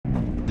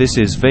This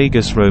is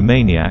Vegas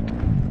Romaniac.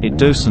 It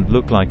doesn't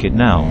look like it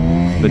now,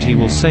 but he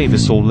will save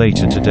us all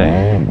later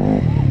today.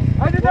 And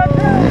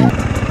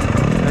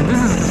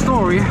this is the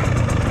story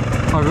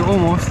how we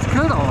almost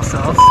killed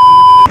ourselves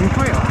in the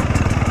trail.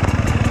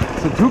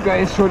 So two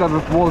guys showed up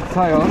with walled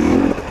tires,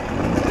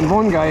 and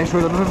one guy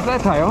showed up with a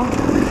flat tire,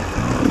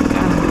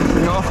 and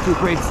we're off to a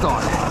great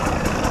start.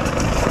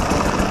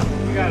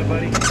 You got it,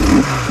 buddy.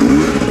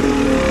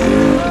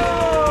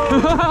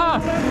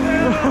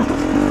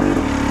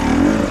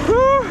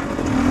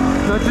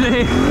 Not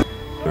today.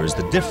 There is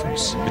the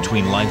difference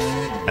between life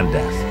and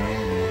death.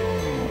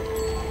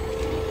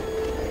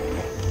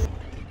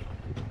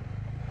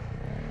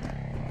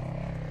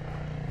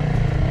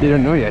 They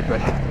don't know yet, but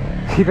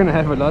you're gonna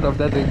have a lot of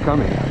that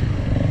coming.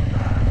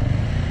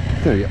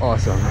 It's gonna be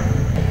awesome.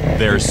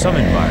 There are some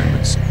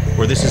environments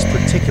where this is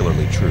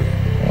particularly true.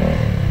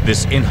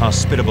 This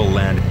inhospitable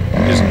land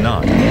is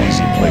not an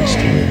easy place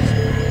to live.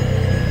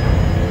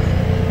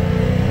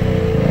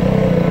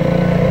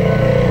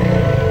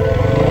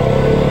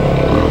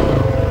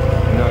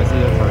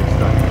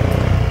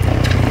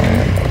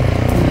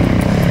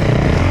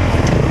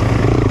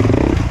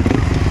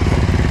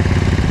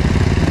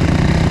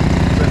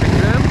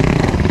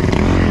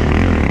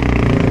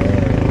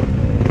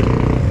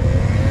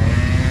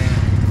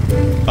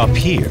 Up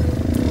here,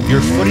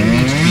 your footing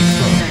needs to be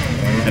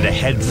firm, and a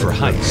head for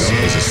heights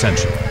is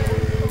essential.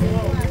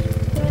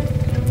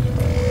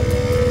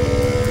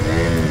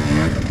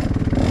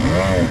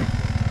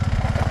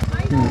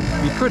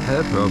 We could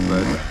help her,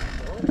 but...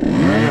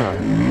 Yeah.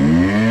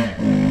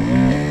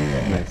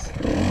 Nice.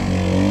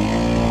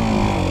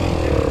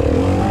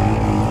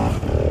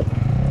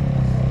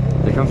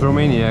 Here comes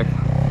Romaniac.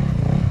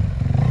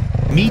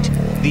 Meet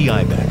the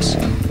Ibex.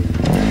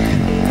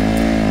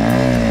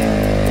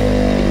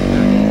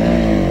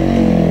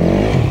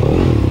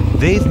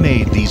 They've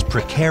made these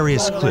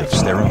precarious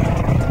cliffs their own.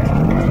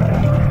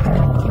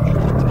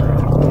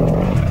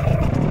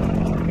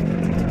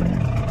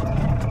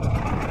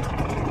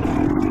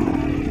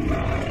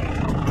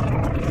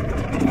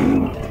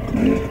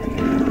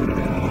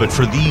 But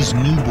for these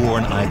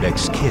newborn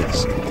Ibex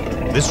kids,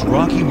 this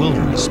rocky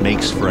wilderness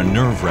makes for a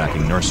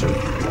nerve-wracking nursery.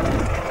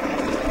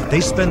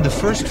 They spend the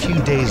first few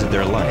days of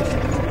their life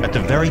at the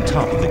very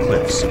top of the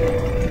cliffs,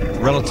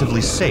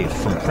 relatively safe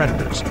from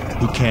predators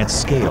who can't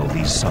scale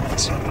these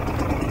summits.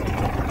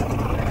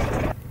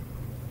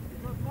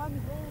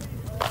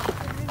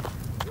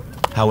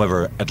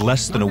 However, at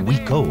less than a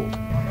week old,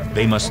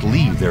 they must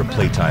leave their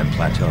playtime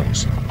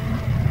plateaus.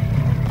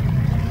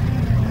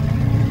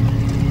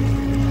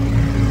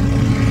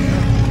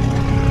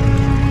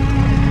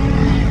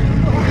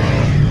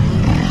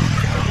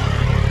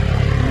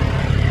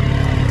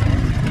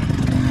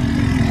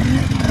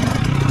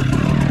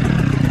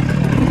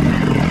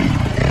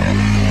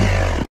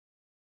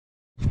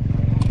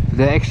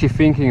 They're actually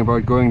thinking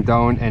about going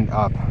down and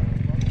up,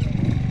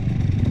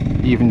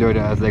 even though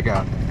there's like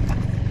a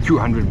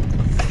 200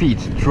 feet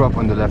drop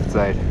on the left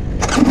side.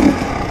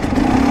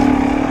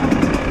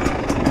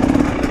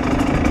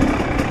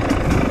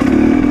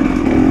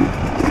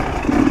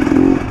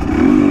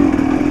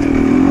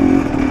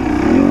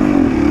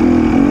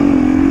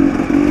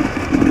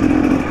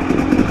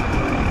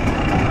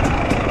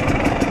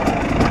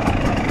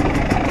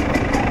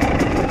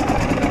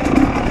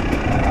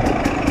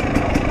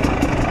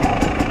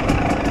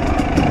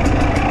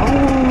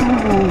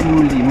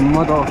 Holy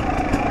mother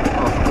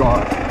of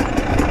God.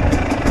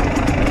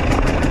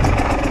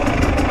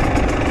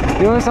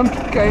 You know, some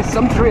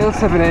trails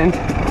have an end.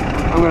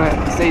 I'm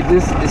gonna say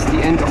this is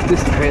the end of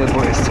this trail,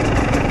 boys.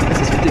 This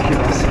is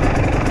ridiculous.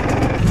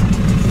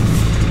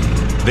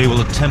 They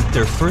will attempt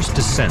their first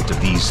descent of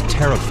these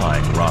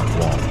terrifying rock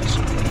walls.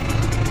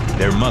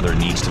 Their mother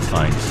needs to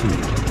find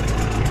food.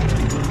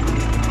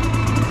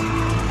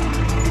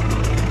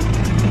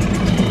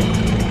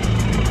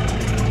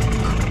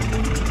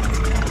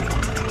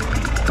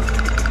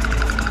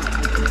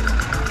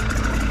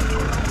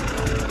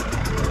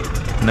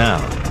 Now,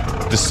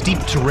 the steep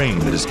terrain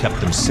that has kept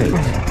them safe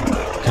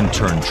can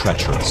turn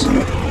treacherous.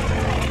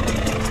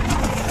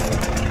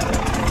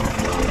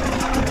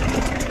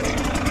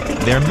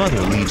 Their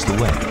mother leads the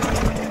way.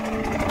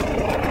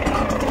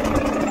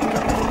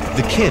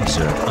 The kids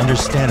are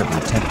understandably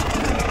tempted.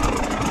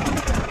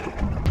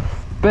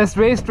 Best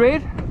way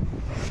straight?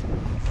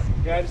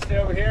 Yeah, just stay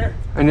over here.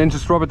 And then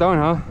just drop it down,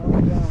 huh?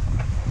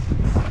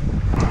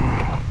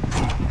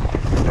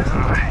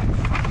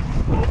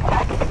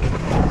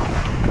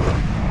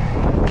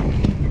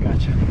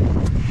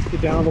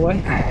 Down all the way.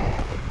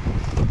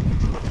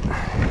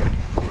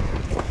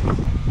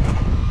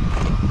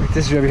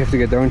 This is where we have to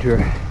get down to.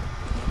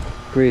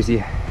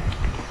 Crazy.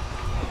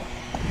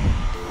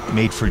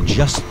 Made for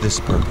just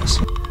this purpose.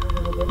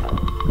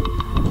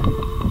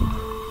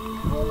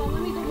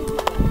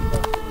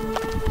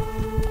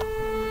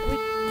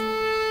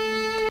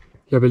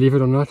 Yeah, believe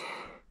it or not,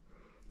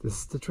 this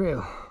is the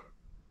trail.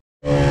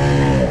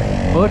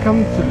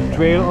 Welcome to the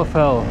Trail of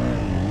Hell.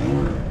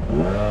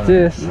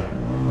 This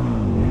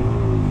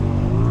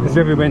is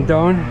where we went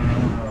down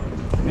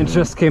and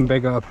just came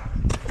back up.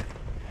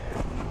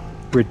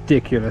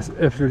 Ridiculous,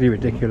 absolutely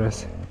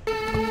ridiculous.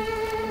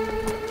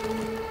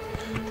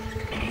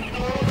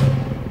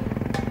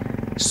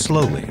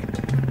 Slowly,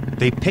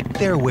 they picked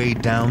their way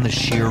down the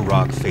sheer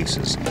rock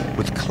faces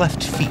with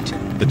cleft feet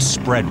that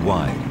spread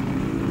wide,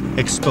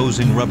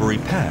 exposing rubbery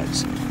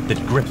pads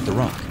that grip the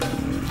rock.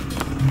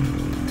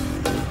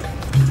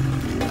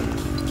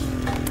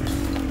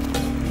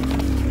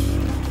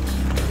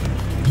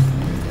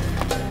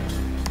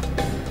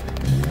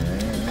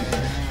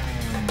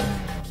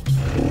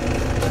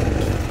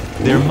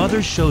 Their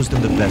mother shows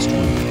them the best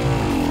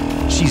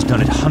route. She's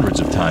done it hundreds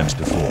of times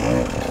before.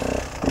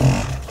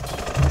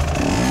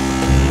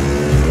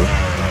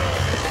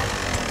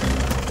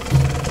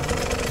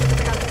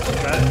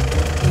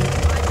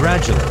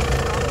 Gradually,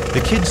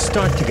 the kids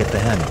start to get the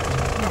hang of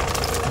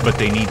it, but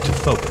they need to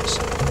focus.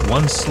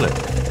 One slip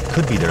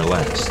could be their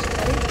last.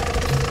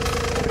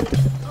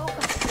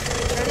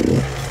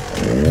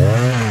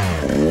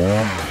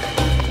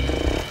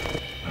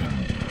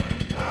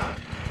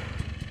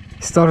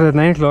 Started at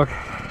 9 o'clock.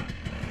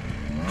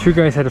 2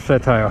 guys had a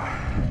flat tire.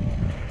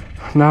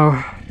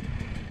 Now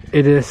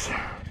it is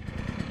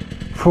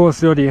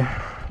 4:30.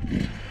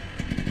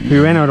 We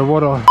ran out of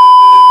water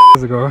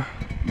ago,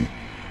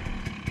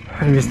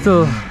 and we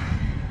still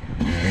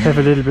have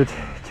a little bit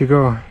to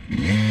go.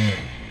 You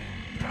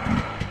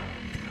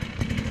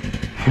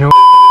know,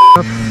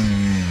 up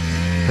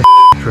the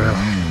trail.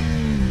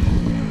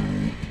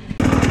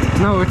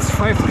 Now it's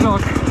 5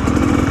 o'clock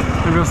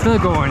and we're still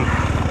going.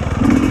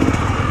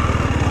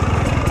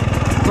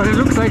 But it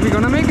looks like we're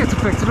gonna make it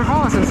back to the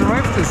house and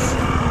survive this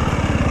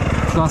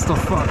cluster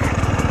fuck.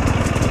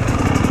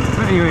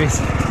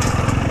 Anyways,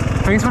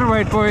 thanks for the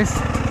ride, boys.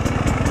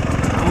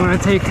 I'm gonna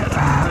take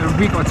a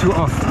week or 2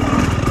 off.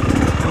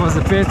 It was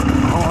a bit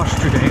harsh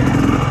today.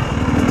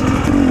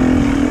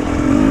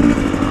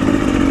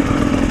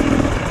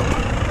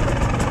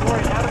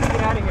 Alright, how do we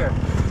get out of here?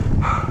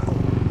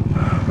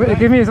 Wait,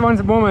 give me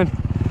one moment.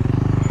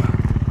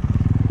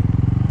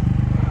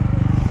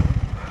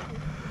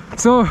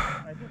 So,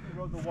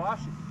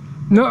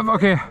 no,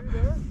 okay.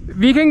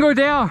 We can go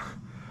there.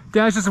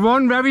 There's just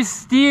one very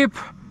steep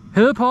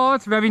hill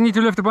part where we need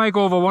to lift the bike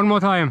over one more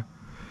time.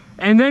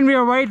 And then we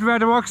are right where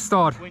the rocks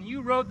start. When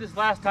you rode this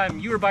last time,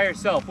 you were by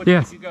yourself. Which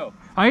way did you go?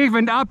 I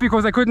went up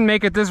because I couldn't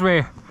make it this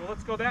way. Well,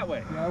 let's go that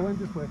way. Yeah, I went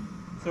this way.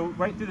 So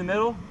right through the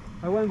middle?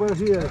 I went where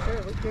he is.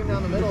 We came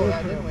down the middle of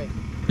that, didn't we?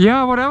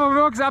 Yeah, whatever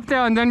works up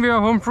there, and then we are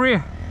home free.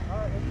 Is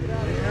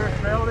there a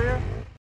trail there?